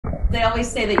They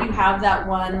always say that you have that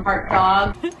one heart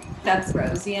dog. That's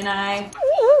Rosie and I.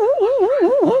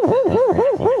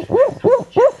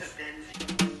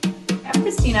 I'm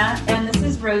Christina, and this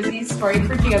is Rosie's story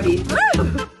for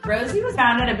GeoBeats. Rosie was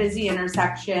found at a busy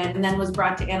intersection and then was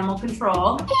brought to animal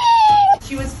control.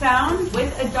 She was found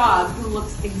with a dog who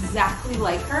looks exactly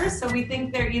like her, so we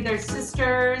think they're either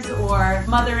sisters or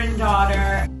mother and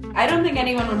daughter. I don't think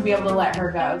anyone would be able to let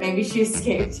her go. Maybe she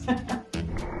escaped.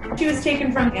 She was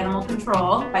taken from animal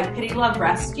control by Pity Love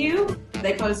Rescue.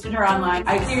 They posted her online.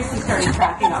 I seriously started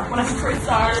cracking up when I first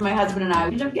saw her. My husband and I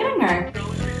ended up getting her.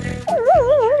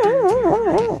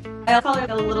 I call her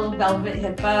the little velvet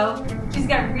hippo. She's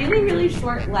got really, really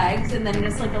short legs and then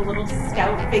just like a little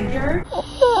stout figure.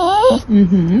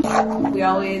 We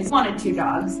always wanted 2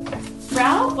 dogs.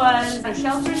 Ralph was a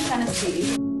shelter in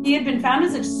Tennessee. He had been found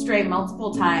as a stray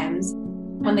multiple times.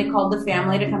 When they called the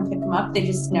family to come pick him up, they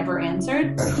just never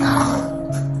answered.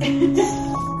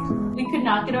 We could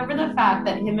not get over the fact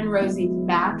that him and Rosie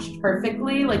matched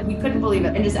perfectly. Like, we couldn't believe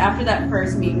it. And just after that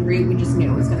first meet and greet, we just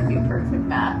knew it was going to be a perfect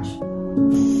match.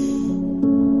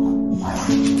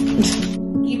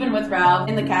 Even with Ralph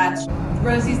and the cats,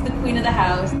 Rosie's the queen of the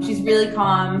house. She's really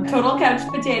calm, total couch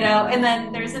potato. And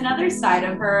then there's another side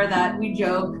of her that we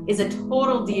joke is a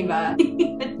total diva.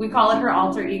 We call it her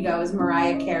alter ego is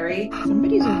Mariah Carey.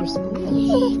 Somebody's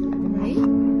overspilling, right?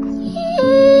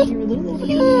 You're a little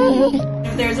overspilling.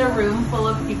 If there's a room full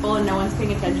of people and no one's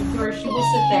paying attention to her, she will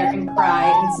sit there and cry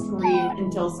and scream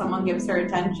until someone gives her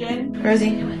attention.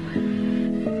 Rosie, do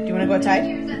you want to go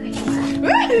outside?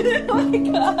 Oh my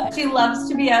god. She loves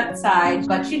to be outside,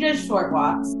 but she does short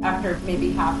walks. After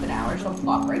maybe half an hour, she'll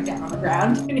flop right down on the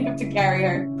ground and you have to carry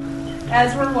her.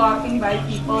 As we're walking by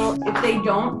people, if they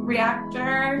don't react to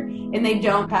her and they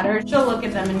don't pet her, she'll look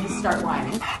at them and just start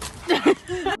whining.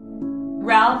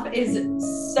 Ralph is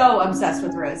so obsessed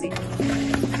with Rosie.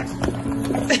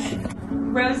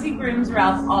 Rosie grooms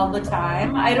Ralph all the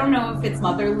time. I don't know if it's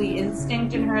motherly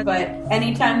instinct in her, but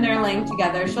anytime they're laying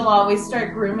together, she'll always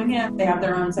start grooming him. They have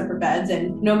their own separate beds,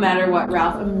 and no matter what,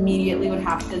 Ralph immediately would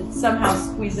have to somehow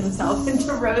squeeze himself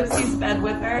into Rosie's bed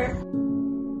with her.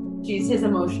 She's his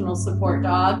emotional support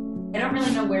dog. I don't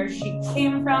really know where she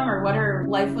came from or what her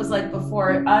life was like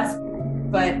before us,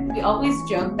 but we always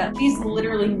joke that she's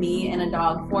literally me in a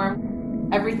dog form.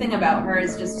 Everything about her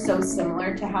is just so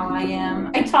similar to how I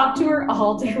am. I talk to her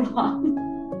all day long.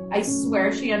 I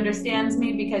swear she understands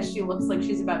me because she looks like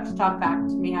she's about to talk back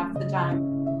to me half the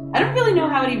time. I don't really know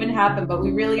how it even happened, but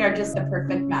we really are just a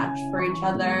perfect match for each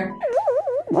other.